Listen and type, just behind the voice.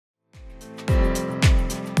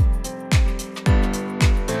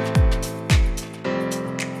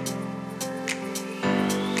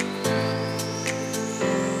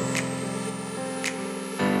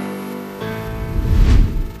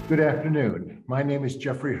Good afternoon. My name is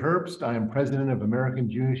Jeffrey Herbst. I am president of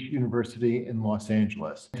American Jewish University in Los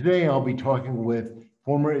Angeles. Today, I'll be talking with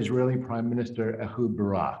former Israeli Prime Minister Ehud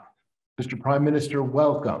Barak. Mr. Prime Minister,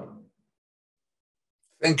 welcome.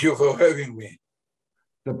 Thank you for having me.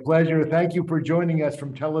 It's a pleasure. Thank you for joining us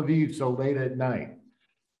from Tel Aviv so late at night.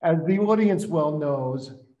 As the audience well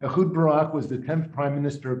knows, Ehud Barak was the 10th Prime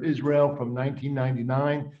Minister of Israel from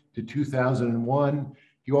 1999 to 2001.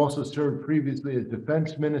 He also served previously as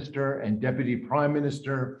Defense Minister and Deputy Prime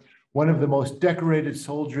Minister, one of the most decorated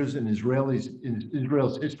soldiers in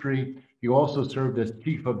Israel's history. He also served as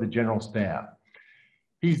Chief of the General Staff.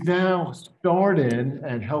 He's now starred in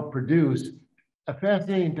and helped produce a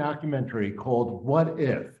fascinating documentary called What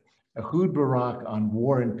If? Ehud Barak on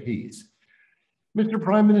War and Peace. Mr.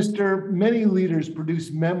 Prime Minister, many leaders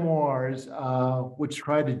produce memoirs which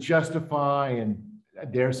try to justify and, I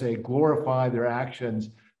dare say, glorify their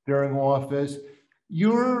actions during office.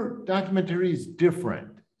 Your documentary is different.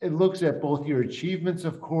 It looks at both your achievements,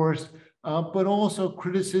 of course, but also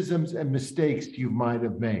criticisms and mistakes you might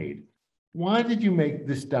have made. Why did you make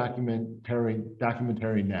this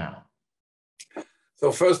documentary now?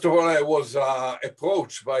 So first of all, I was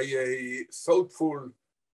approached by a thoughtful,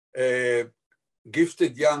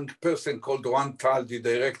 gifted young person called Ron Tal, the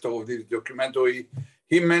director of this documentary.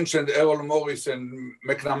 He mentioned Errol Morris and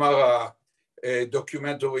McNamara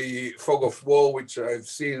documentary, Fog of War, which I've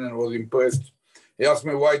seen and was impressed. He asked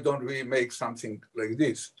me, why don't we make something like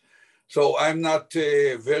this? So I'm not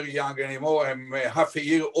very young anymore. I'm half a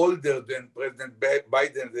year older than President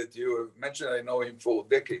Biden that you have mentioned. I know him for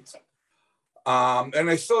decades. And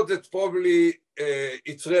I thought that probably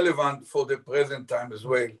it's relevant for the present time as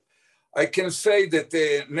well. I can say that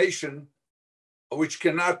a nation which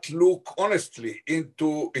cannot look honestly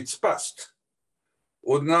into its past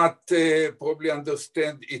would not probably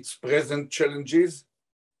understand its present challenges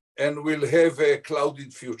and will have a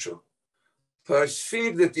clouded future. So I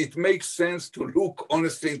think that it makes sense to look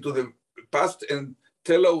honestly into the past and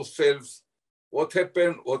tell ourselves what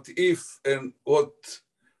happened, what if, and what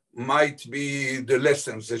might be the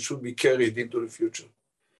lessons that should be carried into the future.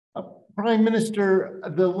 Prime Minister,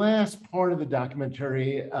 the last part of the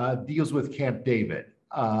documentary deals with Camp David,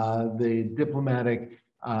 the diplomatic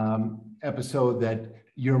episode that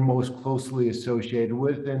you're most closely associated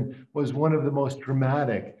with and was one of the most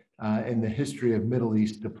dramatic in the history of Middle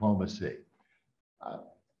East diplomacy. I'd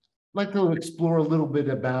like to explore a little bit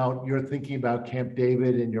about your thinking about Camp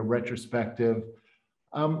David and your retrospective.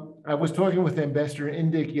 I was talking with Ambassador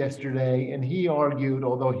Indyk yesterday, and he argued,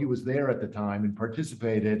 although he was there at the time and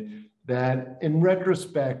participated, that in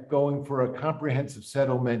retrospect, going for a comprehensive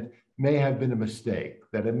settlement may have been a mistake,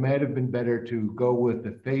 that it might have been better to go with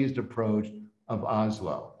the phased approach of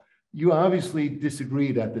Oslo. You obviously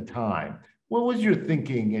disagreed at the time. What was your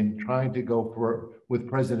thinking in trying to go with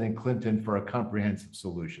President Clinton for a comprehensive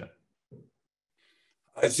solution?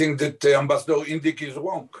 I think that Ambassador Indyk is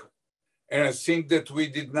wrong. And I think that we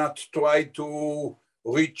did not try to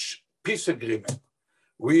reach peace agreement.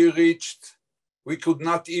 We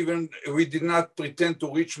did not pretend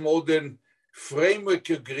to reach more than framework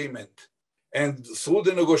agreement. And through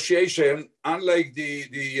the negotiation, unlike the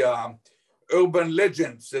urban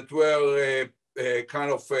legends that were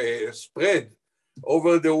spread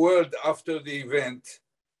over the world after the event,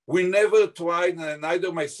 we never tried,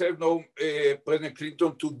 neither myself nor President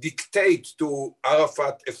Clinton, to dictate to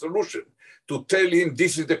Arafat a solution, to tell him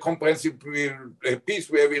this is the comprehensive peace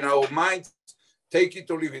we have in our minds, take it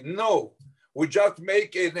or leave it. No, we just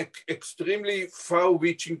make an extremely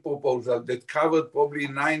far-reaching proposal that covered probably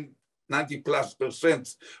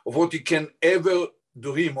 90+% of what he can ever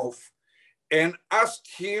dream of, and ask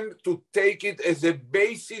him to take it as a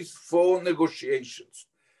basis for negotiations.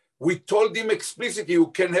 We told him explicitly, you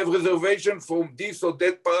can have reservation from this or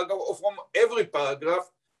that paragraph or from every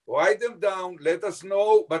paragraph, write them down, let us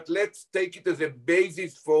know, but let's take it as a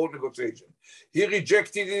basis for negotiation. He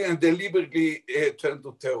rejected it and deliberately turned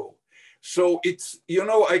to terror. So it's,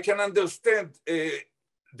 I can understand a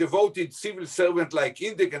devoted civil servant like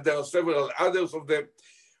Indyk, and there are several others of them,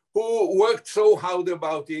 who worked so hard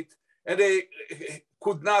about it, and they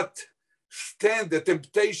could not stand the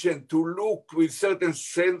temptation to look with certain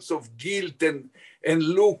sense of guilt and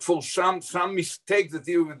look for some mistakes that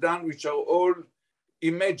you have done, which are all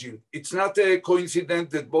imagined. It's not a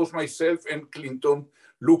coincidence that both myself and Clinton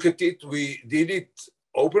look at it. We did it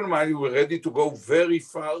open-minded, we were ready to go very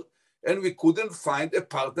far, and we couldn't find a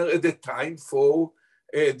partner at the time for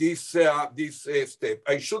this step.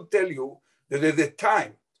 I should tell you that at the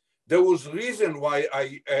time, there was reason why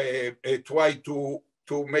I tried to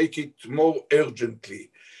make it more urgently.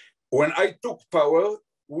 When I took power,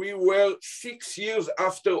 we were 6 years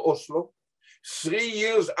after Oslo, 3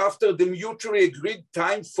 years after the mutually agreed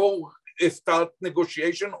time for a start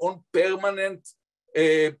negotiation on permanent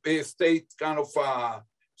state kind of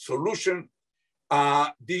solution.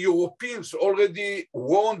 The Europeans already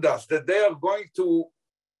warned us that they are going to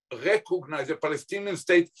recognize a Palestinian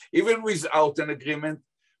state even without an agreement.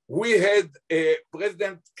 We had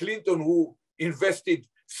President Clinton who invested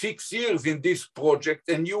 6 years in this project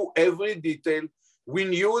and knew every detail. We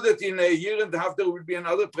knew that in a year and a half there will be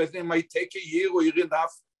another president. It might take a year or year and a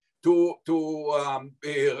half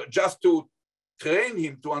just to train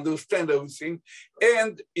him to understand everything.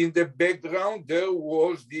 And in the background, there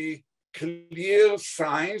was the clear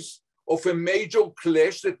signs of a major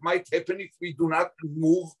clash that might happen if we do not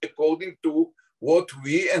move according to what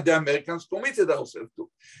we and the Americans committed ourselves to.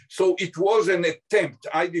 So it was an attempt.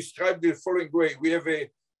 I described it the following way. We have a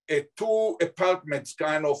 2 apartments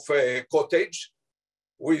kind of cottage,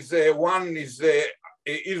 with one is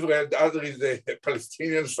Israel, the other is the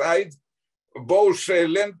Palestinian side. Both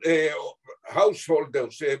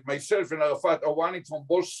householders, myself and Arafat, are wanting from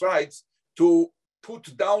both sides to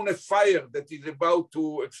put down a fire that is about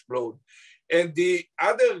to explode. And the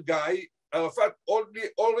other guy, Arafat,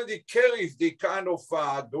 already carries the kind of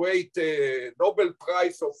great Nobel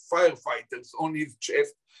Prize of firefighters on his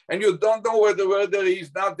chest. And you don't know whether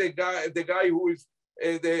he's not the guy who is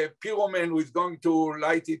the pyroman who is going to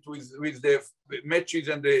light it with the matches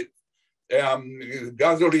and the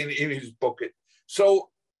gasoline in his pocket. So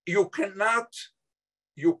you cannot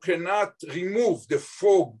remove the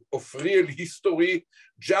fog of real history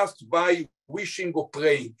just by wishing or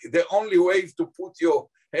praying. The only way is to put your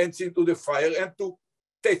hands into the fire and to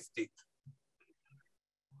test it.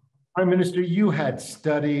 Prime Minister, you had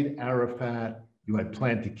studied Arafat, you had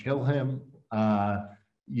planned to kill him,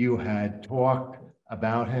 you had talked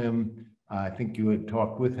about him, I think you had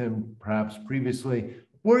talked with him perhaps previously.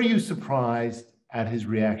 Were you surprised at his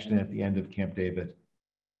reaction at the end of Camp David?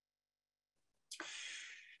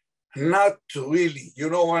 Not really. You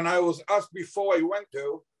know, when I was asked before I went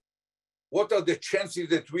there, what are the chances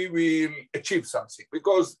that we will achieve something?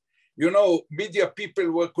 Because, you know, media people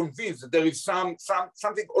were convinced that there is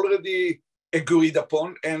something already agreed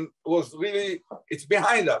upon and was really, it's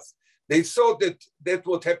behind us. They saw that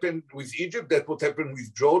what happened with Egypt, that what happened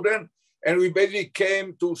with Jordan, and we basically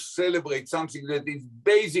came to celebrate something that is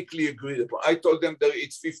basically agreed upon. I told them that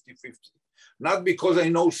it's 50-50, not because I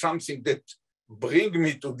know something that bring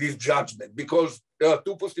me to this judgment, because there are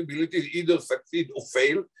 2 possibilities, either succeed or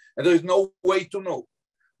fail, and there is no way to know.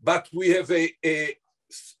 But we have a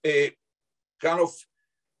kind of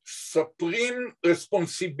supreme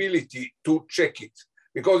responsibility to check it,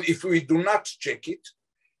 because if we do not check it,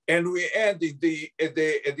 and we end at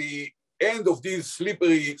the end of this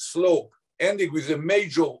slippery slope, ending with a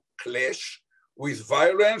major clash with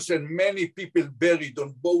violence and many people buried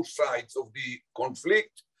on both sides of the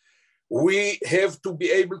conflict, we have to be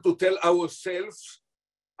able to tell ourselves,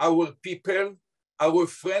 our people, our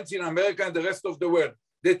friends in America and the rest of the world,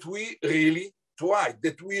 that we really tried,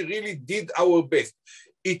 that we really did our best.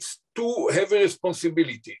 It's too heavy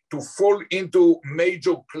responsibility to fall into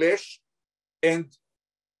major clash and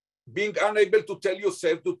being unable to tell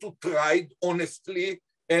yourself to try honestly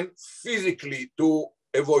and physically to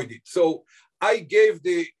avoid it. So I gave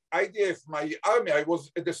the IDF, my army, I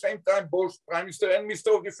was at the same time both Prime Minister and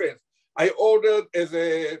Minister of Defense. I ordered as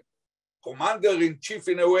a commander-in-chief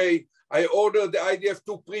in a way, I ordered the IDF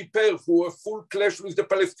to prepare for a full clash with the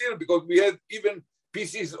Palestinians because we had even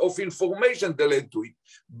pieces of information that led to it.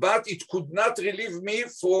 But it could not relieve me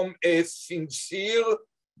from a sincere,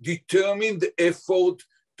 determined effort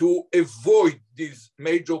to avoid this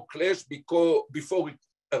major clash before it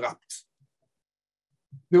erupts.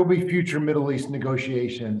 There'll be future Middle East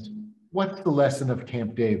negotiations. What's the lesson of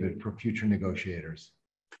Camp David for future negotiators?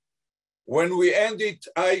 When we end it,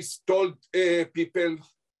 I told people,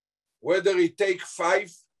 whether it takes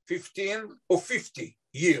 5, 15, or 50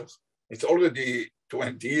 years, it's already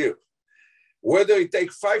 20 years. Whether it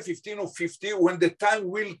takes 5, 15, or 50, when the time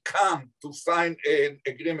will come to sign an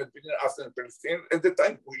agreement between us and Palestine, and the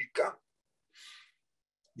time will come,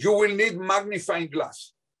 you will need magnifying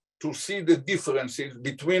glass to see the differences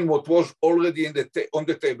between what was already on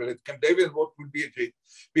the table at Camp David and what will be agreed.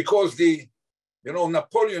 Because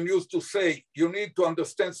Napoleon used to say, you need to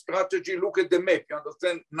understand strategy, look at the map. You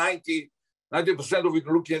understand 90% of it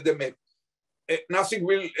looking at the map. Nothing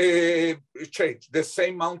will change. The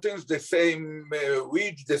same mountains, the same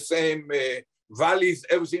ridge, the same valleys,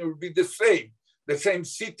 everything will be the same. The same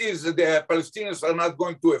cities, the Palestinians are not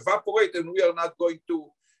going to evaporate and we are not going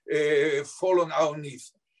to fall on our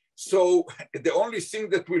knees. So the only thing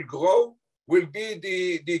that will grow will be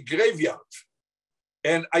the graveyard.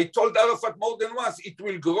 And I told Arafat more than once, it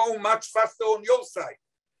will grow much faster on your side.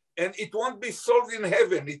 And it won't be solved in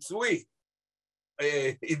heaven, it's we.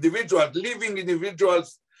 Individuals, living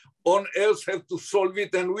individuals on earth have to solve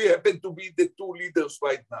it, and we happen to be the two leaders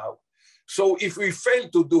right now. So if we fail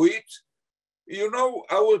to do it, you know,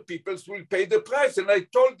 our peoples will pay the price. And I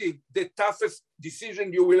told him the toughest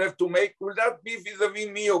decision you will have to make will not be vis-a-vis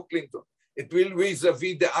me or Clinton. It will be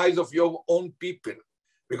vis-a-vis the eyes of your own people,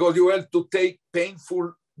 because you have to take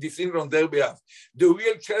painful decisions on their behalf. The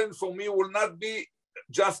real challenge for me will not be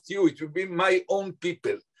just you, it will be my own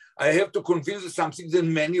people. I have to convince something that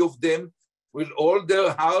many of them, with all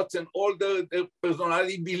their hearts and all their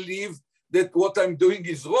personality, believe that what I'm doing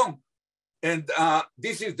is wrong. And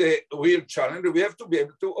this is the real challenge we have to be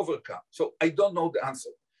able to overcome. So I don't know the answer.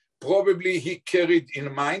 Probably he carried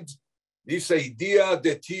in mind this idea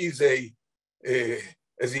that he is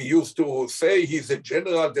as he used to say, he's a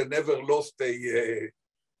general that never lost a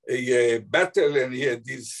battle, and he had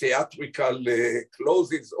these theatrical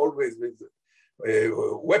clothes, always with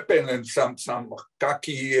weapon and some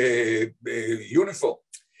khaki uniform.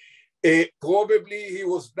 Probably he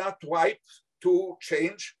was not ripe to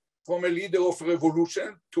change from a leader of a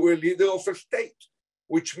revolution to a leader of a state,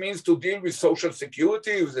 which means to deal with social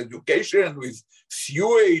security, with education, with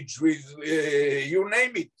sewage, with you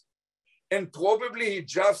name it. And probably he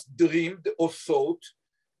just dreamed or thought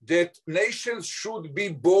that nations should be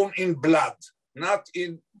born in blood, not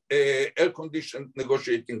in air-conditioned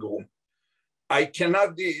negotiating room. I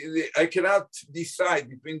cannot decide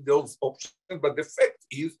between those options, but the fact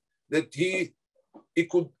is that he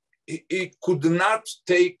did not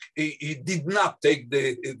take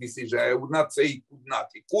the decision. I would not say he could not.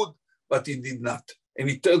 He could, but he did not. And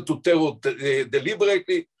he turned to terror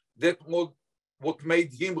deliberately. That was what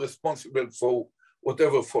made him responsible for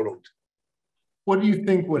whatever followed. What do you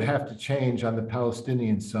think would have to change on the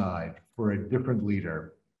Palestinian side for a different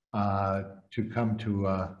leader to come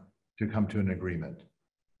to an agreement?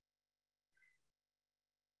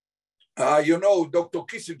 You know, Dr.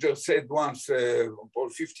 Kissinger said once,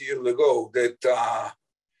 50 years ago, that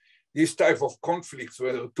this type of conflicts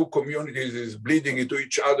where two communities is bleeding into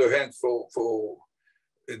each other's hands for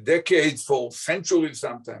decades, for centuries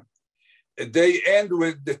sometimes, they end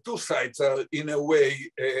with the two sides are in a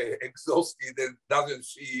way exhausted and doesn't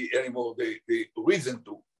see anymore the reason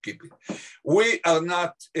to keep it. We are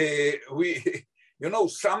not, you know,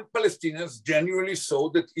 some Palestinians genuinely saw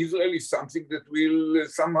that Israel is something that will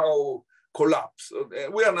somehow collapse.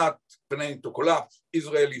 We are not planning to collapse.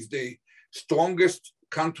 Israel is the strongest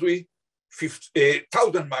country,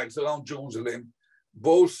 1,000 miles around Jerusalem,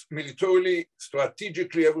 both militarily,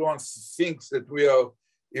 strategically. Everyone thinks that we are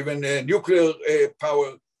even a nuclear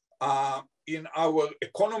power. In our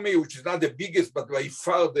economy, which is not the biggest, but by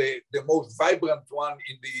far the most vibrant one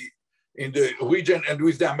in the region, and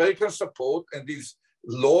with the American support and this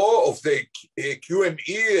law of the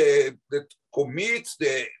QME that commits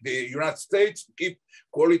the United States to keep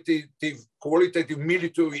qualitative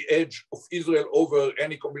military edge of Israel over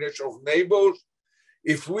any combination of neighbors.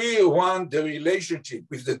 If we want the relationship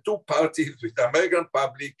with the two parties, with the American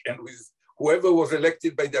public and with whoever was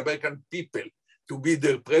elected by the American people to be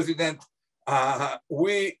their president,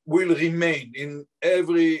 we will remain in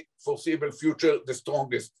every foreseeable future the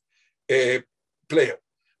strongest player.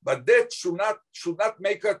 But that should not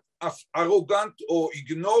make us arrogant or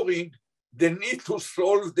ignoring the need to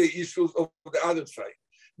solve the issues of the other side.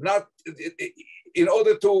 Not in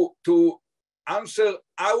order to answer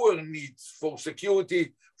our needs for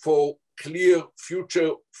security, for clear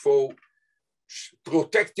future, for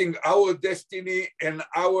protecting our destiny and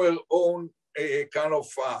our own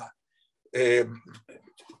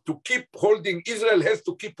to keep holding. Israel has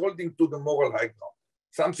to keep holding to the moral high ground,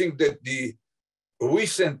 something that the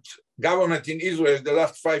recent government in Israel the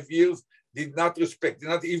last 5 years did not respect, did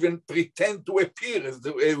not even pretend to appear as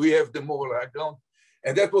the way we have the moral high ground.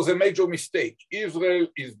 And that was a major mistake. Israel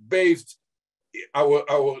is based,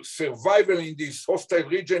 our survival in this hostile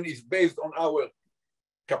region is based on our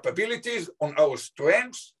capabilities, on our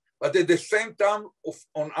strengths, but at the same time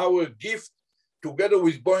on our gift, together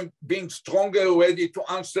with being stronger, ready to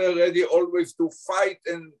answer, ready always to fight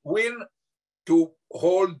and win, to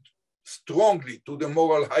hold strongly to the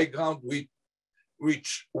moral high ground,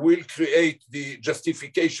 which will create the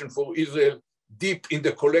justification for Israel deep in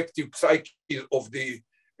the collective psyche of the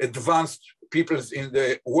advanced peoples in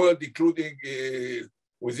the world, including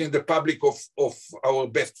within the public of our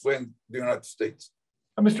best friend, the United States.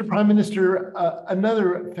 Mr. Prime Minister,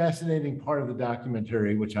 another fascinating part of the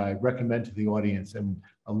documentary, which I recommend to the audience and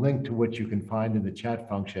a link to which you can find in the chat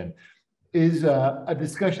function, is a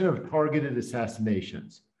discussion of targeted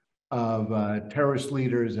assassinations of terrorist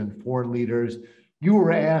leaders and foreign leaders. You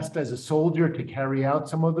were asked as a soldier to carry out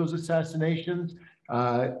some of those assassinations.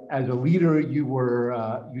 As a leader,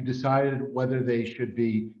 you decided whether they should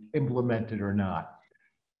be implemented or not.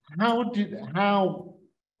 How,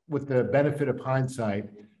 with the benefit of hindsight,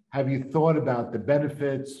 have you thought about the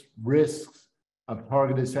benefits, risks of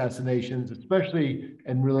targeted assassinations, especially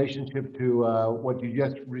in relationship to what you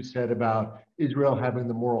just said about Israel having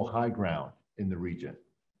the moral high ground in the region?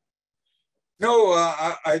 No,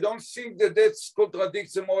 I don't think that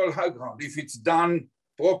contradicts the moral high ground if it's done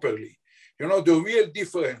properly. You know, the real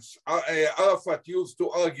difference, Arafat used to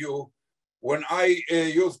argue when I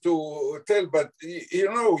used to tell, but you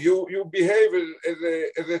know, you behave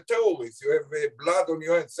as a terrorist. You have blood on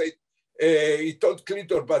your hands. He told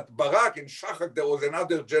Clinton, but Barak and Shachak, there was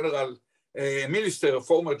another general, minister, a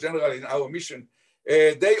former general in our mission.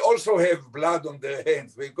 They also have blood on their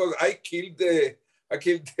hands because I killed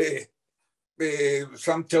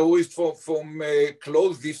some terrorists from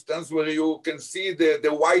close distance where you can see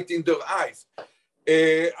the white in their eyes.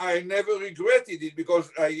 I never regretted it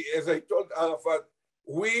because, as I told Arafat,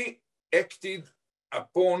 we acted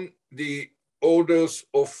upon the orders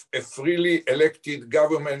of a freely elected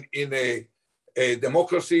government in a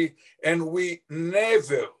democracy, and we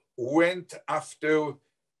never went after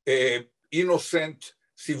innocent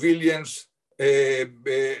civilians,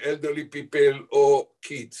 elderly people, or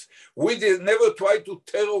kids. We never tried to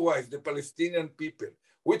terrorize the Palestinian people.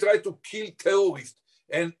 We tried to kill terrorists.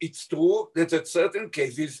 And it's true that at certain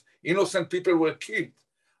cases, innocent people were killed.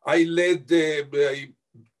 I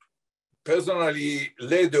personally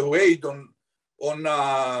led a raid on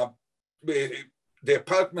the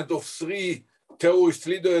apartment of 3 terrorist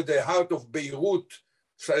leaders at the heart of Beirut,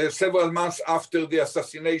 several months after the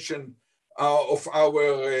assassination of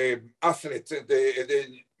our athletes at the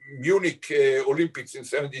Munich Olympics in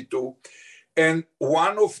 '72. And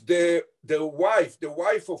one of the wife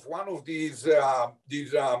of one of these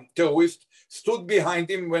terrorists stood behind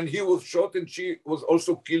him when he was shot, and she was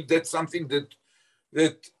also killed. That's something that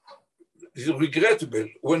is regrettable.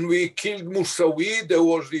 When we killed Moussaoui, there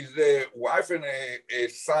was his wife and a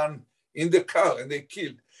son in the car, and they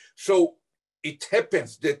killed. So it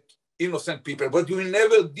happens that innocent people, but we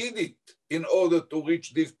never did it in order to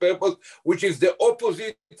reach this purpose, which is the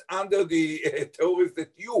opposite under the terrorists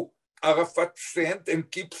that you, Arafat, sent and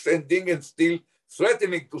keep sending and still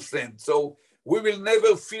threatening to send. So we will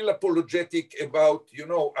never feel apologetic about, you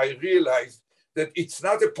know, I realize that it's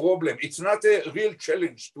not a problem. It's not a real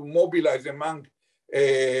challenge to mobilize among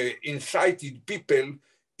incited people,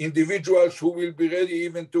 individuals who will be ready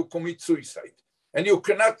even to commit suicide. And you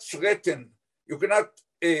cannot threaten, you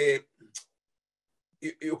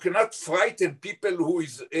cannot frighten people who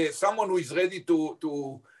is, someone who is ready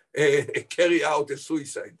to carry out a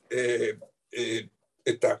suicide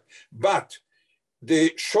attack. But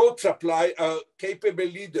the short supply are capable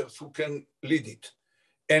leaders who can lead it.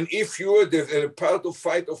 And if you are a part of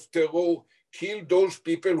fight of terror, kill those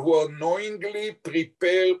people who are knowingly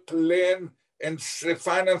prepare, plan, and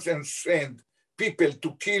finance and send people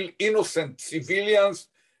to kill innocent civilians.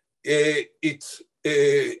 The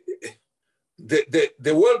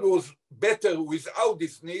world was better without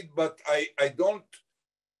this need, but I don't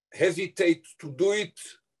hesitate to do it.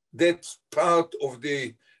 That's part of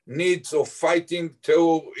the needs of fighting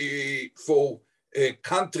terror for a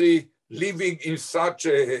country living in such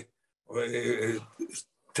a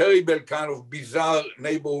terrible kind of bizarre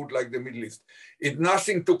neighborhood like the Middle East. It's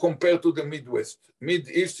nothing to compare to the Midwest.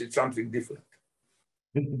 Mid-East is something different.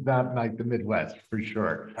 It's not like the Midwest, for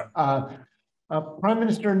sure. Prime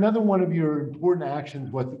Minister, another one of your important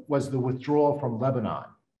actions was the withdrawal from Lebanon,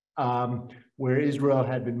 where Israel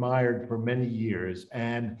had been mired for many years.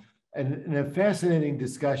 And in a fascinating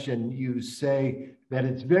discussion, you say that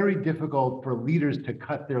it's very difficult for leaders to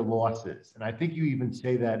cut their losses. And I think you even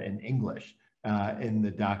say that in English in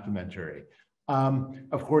the documentary.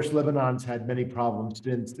 Of course, Lebanon's had many problems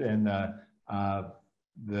since, and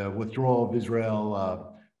the withdrawal of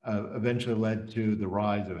Israel eventually led to the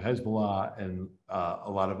rise of Hezbollah and a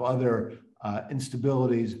lot of other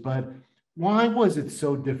instabilities. But why was it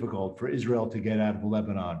so difficult for Israel to get out of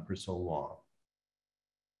Lebanon for so long?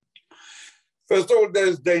 First of all,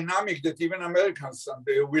 there's dynamic that even Americans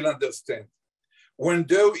someday will understand. When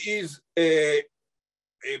there is a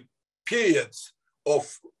periods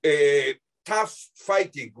of tough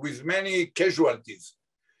fighting with many casualties,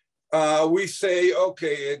 we say,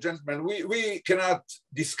 okay, gentlemen, we cannot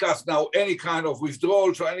discuss now any kind of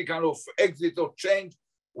withdrawal or any kind of exit or change.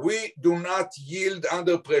 we do not yield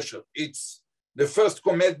under pressure. It's the first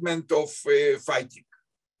commandment of fighting.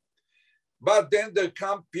 But then there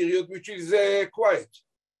comes a period which is quiet.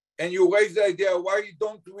 And you raise the idea, why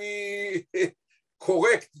don't we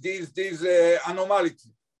correct these anomalies?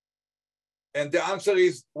 And the answer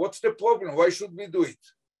is, what's the problem? Why should we do it?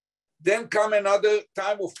 Then come another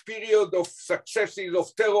time of period of successes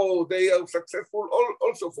of terror. They are successful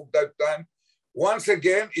also from that time. Once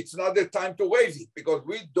again, it's not the time to raise it because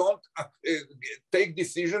we don't take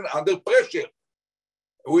decision under pressure.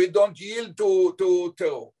 We don't yield to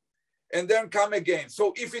terror. And then come again.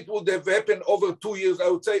 So if it would have happened over 2 years, I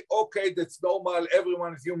would say, okay, that's normal.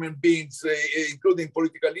 Everyone is human beings, including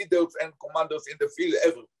political leaders and commanders in the field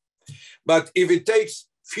ever. But if it takes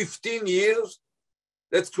 15 years,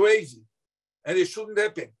 that's crazy. And it shouldn't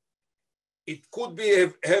happen. It could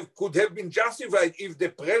have been justified if the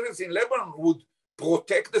presence in Lebanon would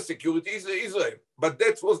protect the security of Israel. But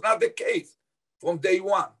that was not the case from day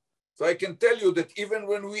one. So I can tell you that even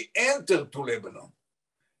when we entered to Lebanon,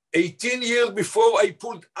 18 years before I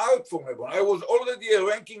pulled out from Lebanon, I was already a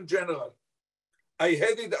ranking general. I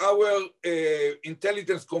headed our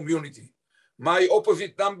intelligence community. My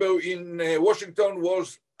opposite number in Washington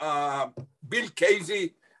was Bill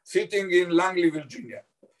Casey, sitting in Langley, Virginia.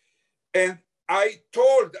 And I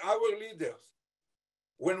told our leaders,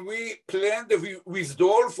 when we planned the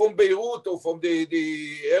withdrawal from Beirut or from the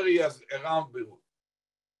areas around Beirut,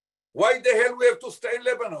 why the hell we have to stay in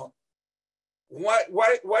Lebanon?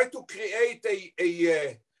 Why to create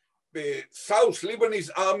a South Lebanese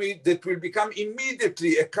army that will become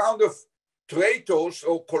immediately a kind of traitors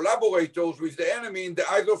or collaborators with the enemy in the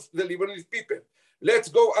eyes of the Lebanese people? Let's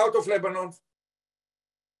go out of Lebanon.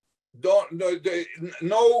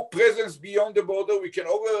 No presence beyond the border. We can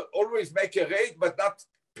always make a raid, but not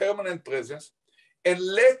permanent presence. And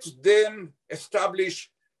let them establish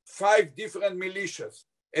 5 different militias.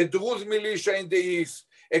 A Druze militia in the east,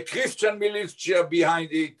 a Christian militia behind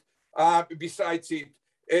it, besides it,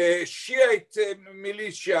 a Shiite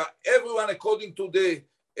militia, everyone according to the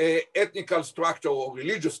ethnical structure or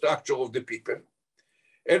religious structure of the people.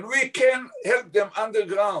 And we can help them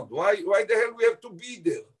underground. Why the hell we have to be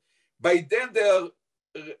there? By then they are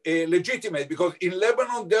legitimate, because in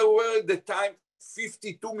Lebanon there were at the time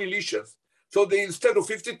 52 militias. So instead of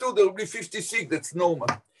 52, there will be 56, that's normal.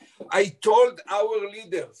 I told our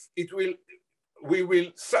leaders, we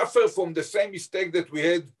will suffer from the same mistake that we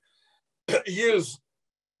had years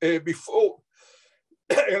before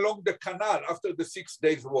along the canal after the 6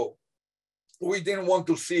 Days War. We didn't want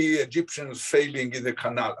to see Egyptians sailing in the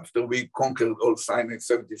canal after we conquered all Sinai in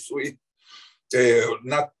 73.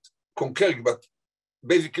 Not conquering, but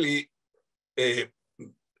basically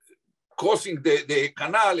crossing the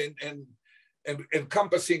canal and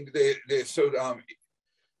encompassing the Third Army.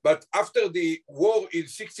 But after the war in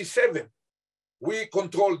 67, we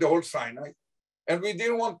controlled the whole Sinai, and we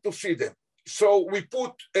didn't want to see them. So we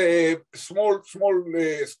put small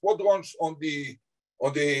squadrons on the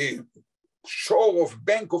shore of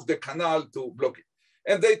bank of the canal to block it.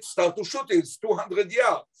 And they start to shoot it. It's 200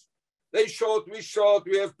 yards. They shot, we shot,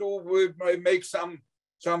 we have to make some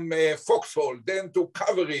foxhole, then to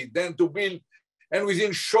cover it, then to build. And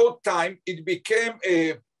within short time, it became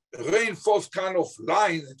a reinforced kind of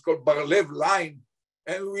line. It's called Bar-Lev line.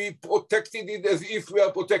 And we protected it as if we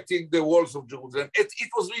are protecting the walls of Jerusalem. It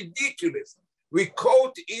was ridiculous. We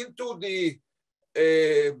caught into the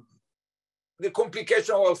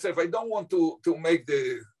complication of ourselves. I don't want to make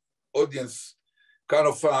the audience kind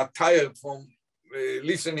of tired from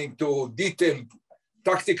listening to detailed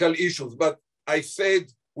tactical issues, but I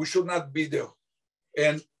said we should not be there.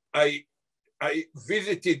 And I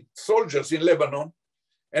visited soldiers in Lebanon,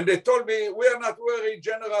 and they told me, we are not worried,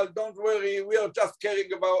 General, don't worry. We are just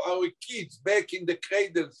caring about our kids back in the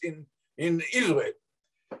cradles in Israel.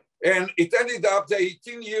 And it ended up that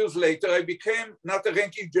 18 years later, I became not a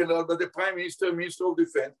ranking general, but the Prime Minister, Minister of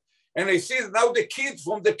Defense. And I see now the kids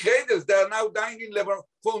from the cradles, they are now dying in Lebanon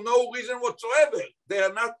for no reason whatsoever.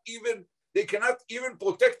 They cannot even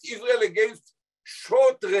protect Israel against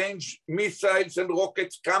short-range missiles and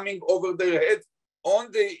rockets coming over their heads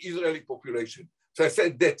on the Israeli population. So I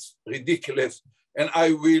said, that's ridiculous, and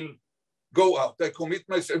I will go out. I commit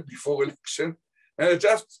myself before election, and I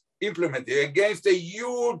just implement it against a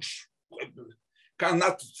huge,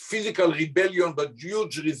 not physical rebellion, but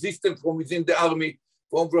huge resistance from within the army,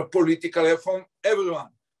 from the political, from everyone.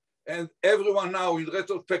 And everyone now, in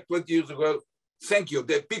retrospect, 20 years ago, thank you.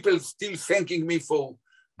 The people still thanking me for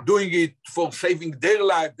doing it, for saving their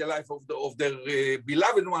life, the life of their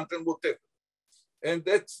beloved ones and whatever. And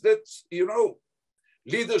that's,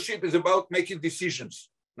 leadership is about making decisions.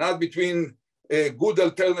 not between a good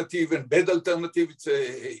alternative and bad alternative. It's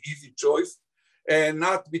an easy choice. And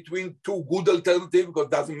not between two good alternatives, because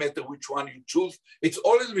it doesn't matter which one you choose. It's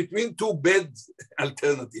always between two bad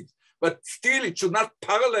alternatives. But still, it should not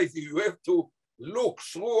paralyze you. You have to look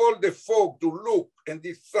through all the fog to look and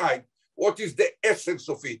decide what is the essence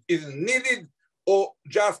of it. Is it needed or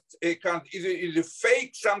just a kind? Is it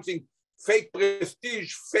fake something, fake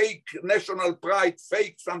prestige, fake national pride,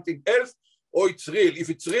 fake something else, or it's real? If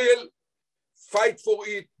it's real, fight for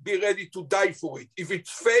it, be ready to die for it. If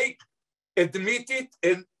it's fake, admit it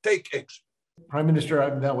and take action. Prime Minister,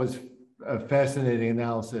 that was a fascinating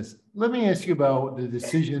analysis. Let me ask you about the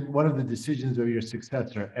decision, one of the decisions of your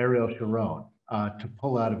successor, Ariel Sharon, to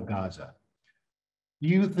pull out of Gaza. Do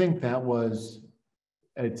you think that was,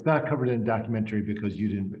 it's not covered in a documentary because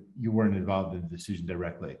you weren't involved in the decision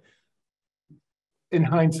directly. In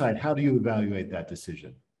hindsight, how do you evaluate that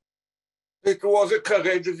decision? It was a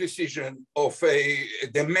courageous decision of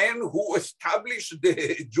the man who established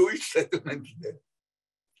the Jewish settlement there.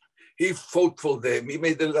 He fought for them. He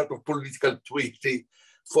made a lot of political tweaks. He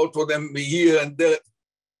fought for them here and there.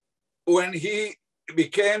 When he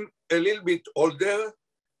became a little bit older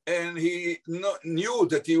and he knew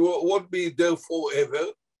that he won't be there forever,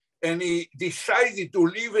 and he decided to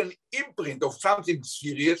leave an imprint of something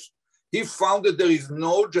serious, he found that there is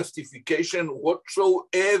no justification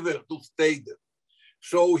whatsoever to stay there.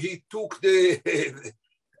 So he took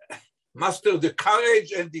mustered the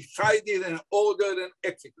courage and decided and ordered and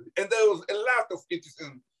executed. And there was a lot of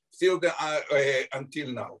criticism still there,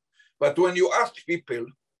 until now. But when you ask people,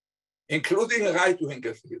 including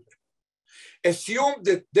right-wingers, assume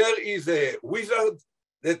that there is a wizard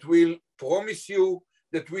that will promise you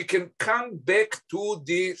that we can come back to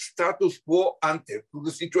the status quo ante, to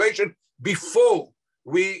the situation before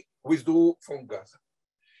we withdrew from Gaza,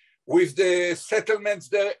 with the settlements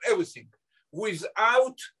there, everything,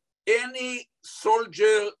 without any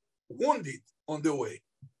soldier wounded on the way.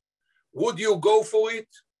 Would you go for it?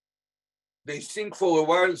 They think for a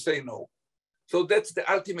while, say no. So that's the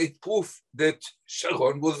ultimate proof that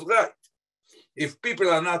Sharon was right. If people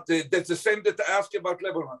are not, that's the same that I asked about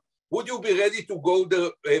Lebanon. Would you be ready to go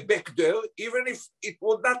there, back there, even if it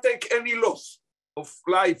would not take any loss of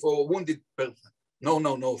life or wounded person? No,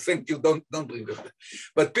 no, no, thank you, don't bring that.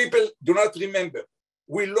 But people do not remember.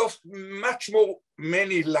 We lost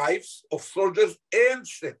many lives of soldiers and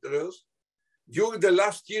settlers during the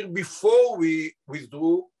last year before we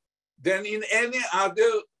withdrew than in any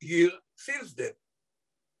other year since then.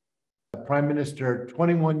 Prime Minister,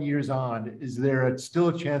 21 years on, is there still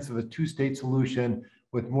a chance of a two-state solution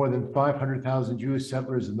with more than 500,000 Jewish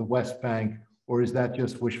settlers in the West Bank, or is that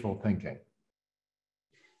just wishful thinking?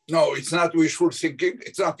 No, it's not wishful thinking.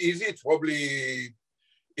 It's not easy. It's probably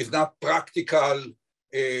is not practical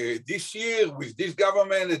this year with this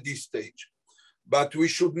government at this stage. But we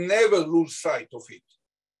should never lose sight of it.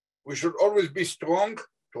 We should always be strong,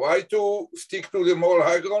 try to stick to the moral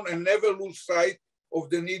high ground, and never lose sight of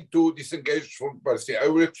the need to disengage from Palestine. I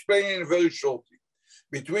will explain it very shortly.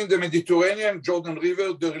 Between the Mediterranean and Jordan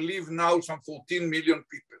River, there live now some 14 million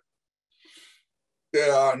people.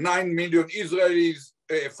 There are 9 million Israelis,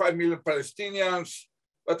 5 million Palestinians,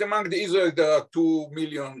 but among the Israelis, there are 2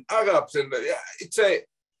 million Arabs. And it's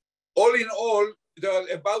all in all, there are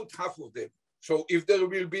about half of them. So if there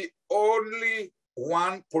will be only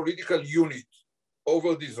one political unit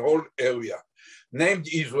over this whole area, named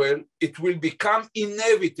Israel, it will become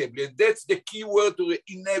inevitably, that's the key word to it,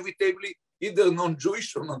 inevitably, either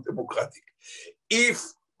non-Jewish or non-democratic. If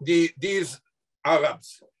these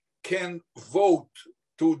Arabs can vote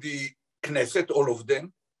to the Knesset, all of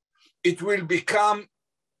them, it will become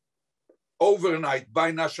overnight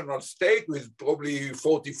binational state with probably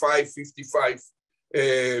 45, 55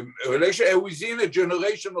 relation. And within a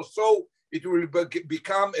generation or so, it will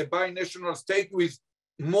become a binational state with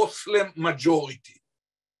Muslim majority.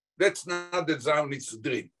 That's not the Zionist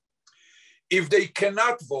dream. If they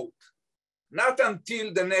cannot vote, not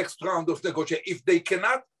until the next round of negotiation, if they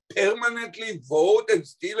cannot permanently vote and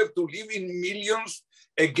still have to live in millions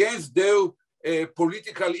against their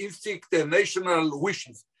political instinct and national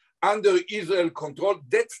wishes under Israel control,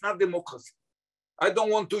 that's not democracy. I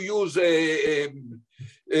don't want to use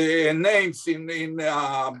names in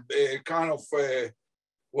kind of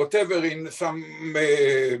whatever in some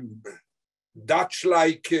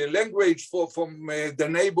Dutch-like language from the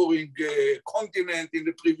neighboring continent in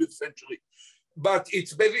the previous century. But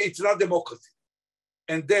it's not democracy.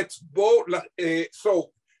 And that's both,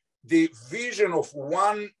 so the vision of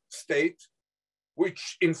one state,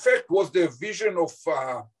 which in fact was the vision of,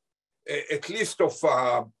 at least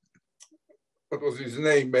of what was his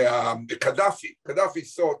name? Gaddafi. Gaddafi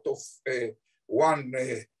thought of one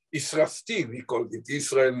Israel, he called it,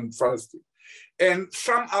 Israel and Palestine. And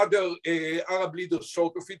some other Arab leaders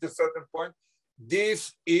thought of it at a certain point.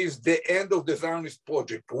 This is the end of the Zionist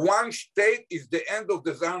project. One state is the end of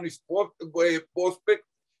the Zionist prospect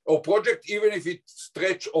or project, even if it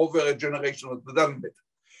stretches over a generation, it doesn't matter.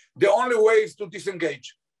 The only way is to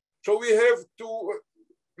disengage. So we have to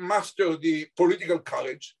master the political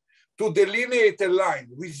courage to delineate a line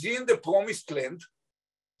within the promised land,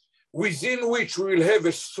 within which we will have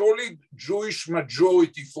a solid Jewish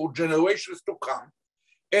majority for generations to come,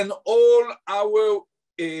 and all our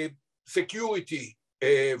security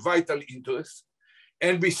vital interests,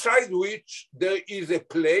 and beside which there is a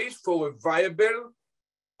place for a viable,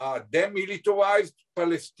 demilitarized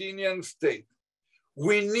Palestinian state.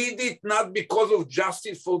 We need it not because of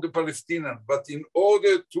justice for the Palestinians, but in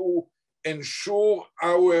order to ensure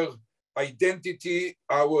our identity,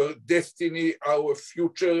 our destiny, our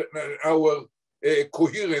future, our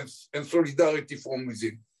coherence and solidarity from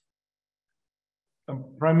within.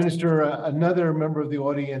 Prime Minister, another member of the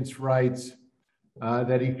audience writes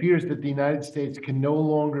that he fears that the United States can no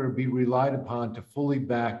longer be relied upon to fully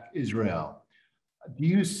back Israel. Do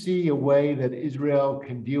you see a way that Israel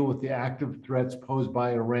can deal with the active threats posed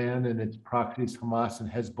by Iran and its proxies, Hamas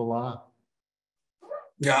and Hezbollah?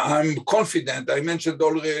 Yeah, I'm confident. I mentioned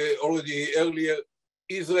already earlier,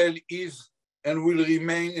 Israel is and will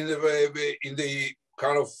remain in the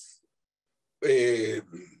kind of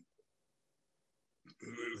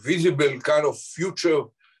visible kind of future,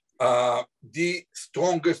 the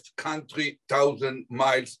strongest country 1,000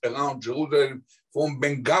 miles around Jerusalem, from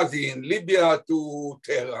Benghazi in Libya to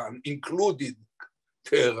Tehran, including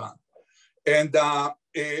Tehran. And I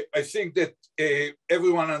think that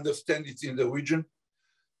everyone understands it in the region.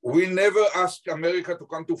 We never asked America to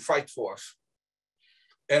come to fight for us.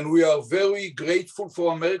 And we are very grateful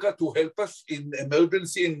for America to help us in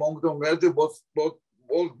emergency, in moment of emergency, both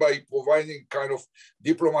by providing kind of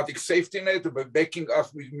diplomatic safety net, by backing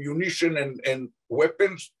us with munition and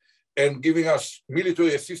weapons, and giving us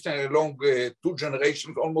military assistance along 2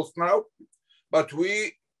 generations almost now. But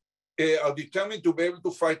we are determined to be able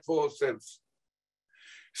to fight for ourselves.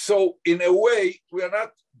 So in a way, we are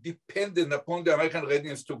not dependent upon the American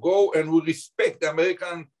readiness to go, and we respect the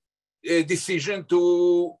American decision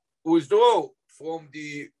to withdraw from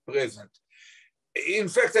the present. In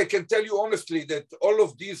fact, I can tell you honestly that all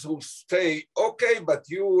of these will say, okay, but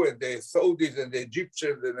you and the Saudis and the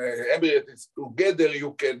Egyptians and the Emirates together,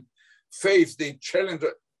 you can face the challenge.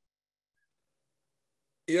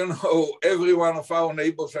 You know, every one of our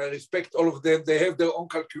neighbors, I respect all of them, they have their own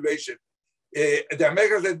calculation. The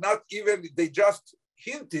Americans had not even, they just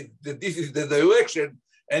hinted that this is the direction,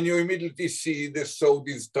 and you immediately see the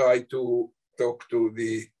Saudis try to talk to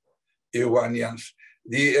the Iranians.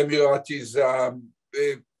 The Emiratis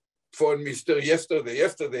foreign minister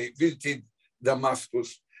yesterday visited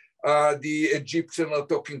Damascus. The Egyptians are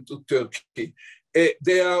talking to Turkey.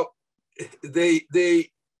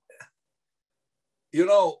 You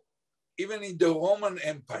know, even in the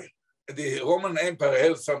Roman Empire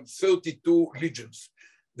had some 32 legions.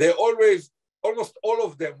 They always, almost all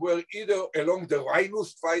of them were either along the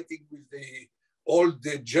Rhinus fighting with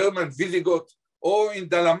the German Visigoth, or in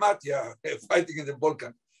Dalmatia fighting in the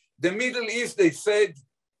Balkans. The Middle East, they said,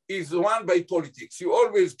 is run by politics. You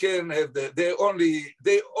always can have they all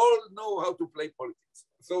know how to play politics.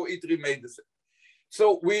 So it remained the same.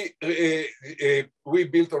 So we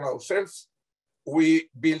built on ourselves. We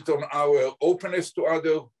built on our openness to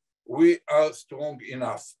others. We are strong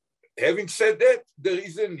enough. Having said that, there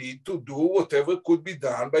is a need to do whatever could be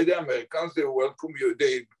done by the Americans, the world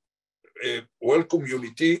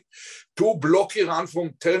community, to block Iran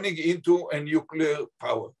from turning into a nuclear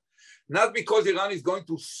power. Not because Iran is going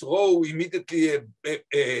to throw immediately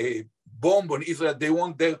a bomb on Israel. They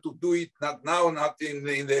won't dare to do it, not now, not in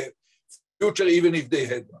the future, even if they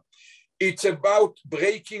had one. It's about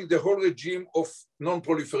breaking the whole regime of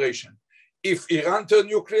non-proliferation. If Iran turned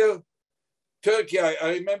nuclear, Turkey,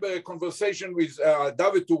 I remember a conversation with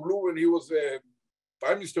David Turlu when he was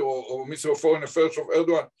Prime Minister or Minister of Foreign Affairs of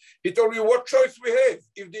Erdogan. He told me, what choice we have?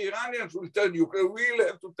 If the Iranians will turn nuclear, we'll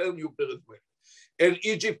have to turn nuclear as well. And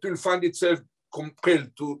Egypt will find itself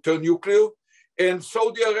compelled to turn nuclear, and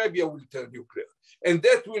Saudi Arabia will turn nuclear. And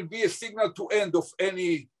that will be a signal to end of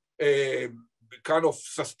any kind of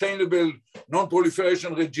sustainable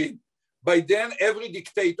non-proliferation regime. By then, every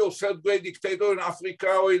dictator, third-grade dictator in Africa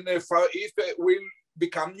or in the Far East will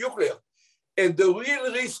become nuclear. And the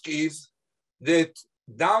real risk is that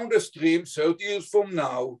down the stream, 30 years from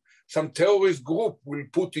now, some terrorist group will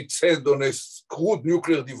put its hand on a crude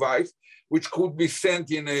nuclear device, which could be sent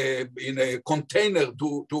in a container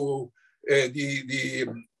to the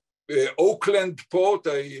Oakland port.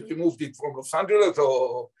 I removed it from Los Angeles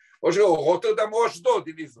or Rotterdam or Ashdod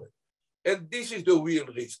in Israel. And this is the real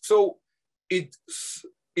risk. So it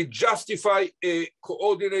justifies a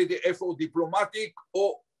coordinated effort, diplomatic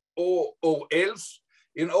or else,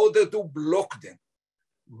 in order to block them.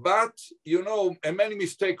 But, you know, many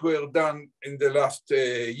mistakes were done in the last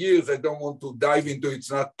years. I don't want to dive into it.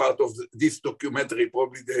 It's not part of this documentary,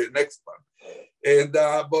 probably the next one. And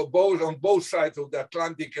but on both sides of the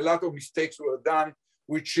Atlantic, a lot of mistakes were done,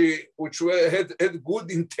 which had good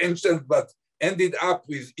intentions, but ended up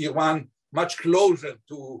with Iran much closer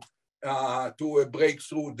to a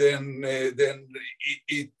breakthrough than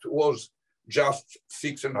it was just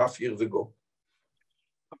 6.5 years ago.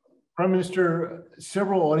 Prime Minister,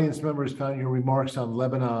 several audience members found your remarks on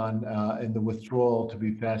Lebanon and the withdrawal to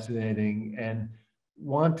be fascinating and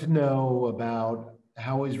want to know about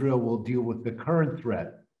how Israel will deal with the current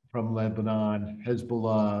threat from Lebanon,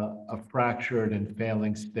 Hezbollah, a fractured and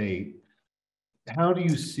failing state. How do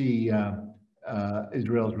you see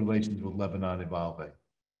Israel's relations with Lebanon evolving?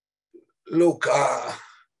 Look,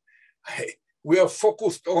 we are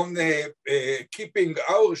focused on keeping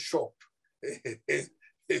our shop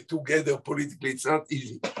together politically. It's not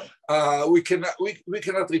easy. We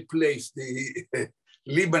cannot replace the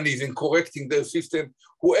Lebanese in correcting their system.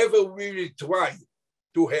 Whoever will try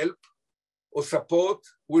to help or support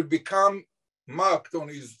will become marked on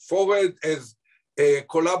his forehead as a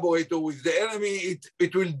collaborator with the enemy.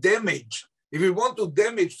 It will damage. If we want to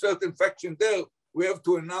damage certain factions there, we have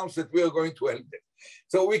to announce that we are going to help them.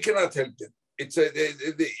 So we cannot help them.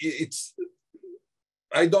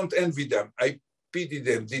 I don't envy them. I pity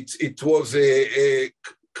them. It was a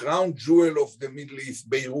crown jewel of the Middle East,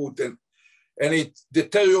 Beirut, and it's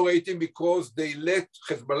deteriorating because they let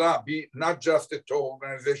Hezbollah be not just a terror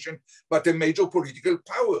organization, but a major political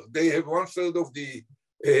power. They have 1/3 of the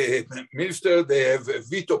minister, they have a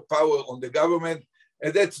veto power on the government,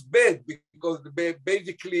 and that's bad because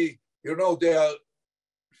basically, you know, they're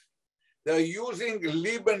using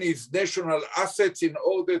Lebanese national assets in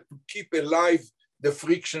order to keep alive the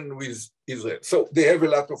friction with Israel. So they have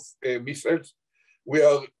a lot of missiles. We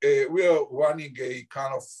are running a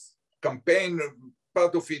kind of campaign,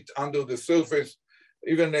 part of it under the surface,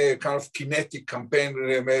 even a kind of kinetic campaign,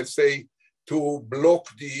 I may say, to block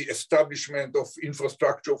the establishment of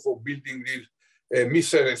infrastructure for building these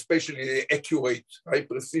missiles, especially the accurate, high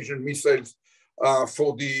precision missiles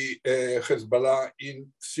for the Hezbollah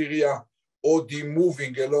in Syria, or the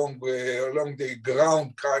moving along the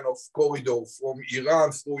ground kind of corridor from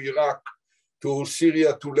Iran through Iraq to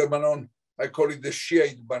Syria to Lebanon. I call it the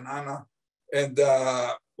Shiite banana. And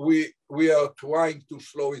we are trying to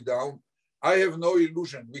slow it down. I have no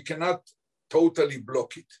illusion. We cannot totally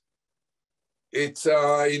block it. It's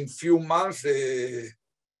in few months, the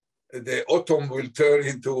autumn will turn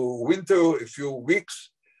into winter, a few weeks.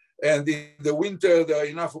 And in the winter, there are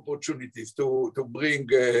enough opportunities to bring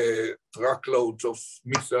truckloads of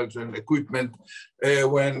missiles and equipment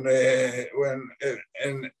when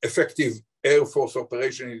an effective Air Force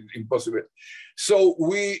operation is impossible. So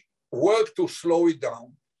we work to slow it down,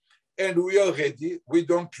 and we are ready. We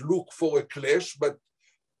don't look for a clash, but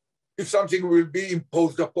if something will be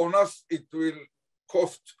imposed upon us, it will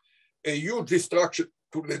cost a huge destruction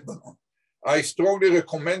to Lebanon. I strongly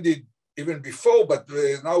recommend it even before, but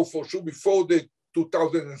now for sure before the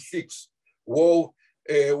 2006 war,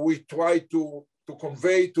 we try to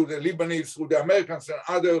convey to the Lebanese, through the Americans and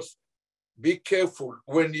others, be careful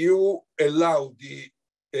when you allow the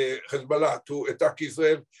Hezbollah to attack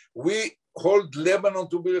Israel. We hold Lebanon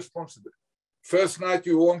to be responsible. First night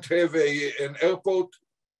you won't have an airport.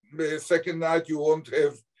 The second night you won't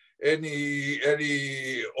have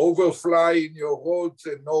any overfly in your roads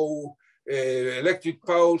and no electric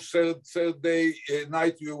power. Third day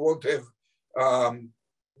night you won't have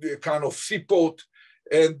the kind of seaport,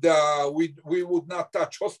 and we would not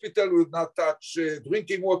touch hospital, we would not touch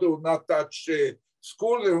drinking water, we would not touch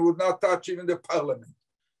school, and we would not touch even the parliament.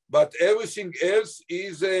 But everything else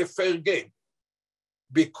is a fair game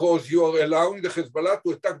because you are allowing the Hezbollah to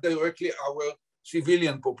attack directly our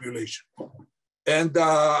civilian population. And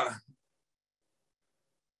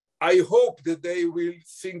I hope that they will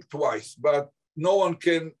think twice, but no one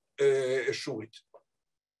can assure it.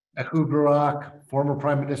 Ehud Barak, former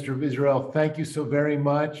Prime Minister of Israel, thank you so very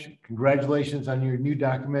much. Congratulations on your new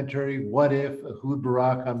documentary, What If? Ehud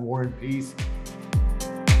Barak on War and Peace.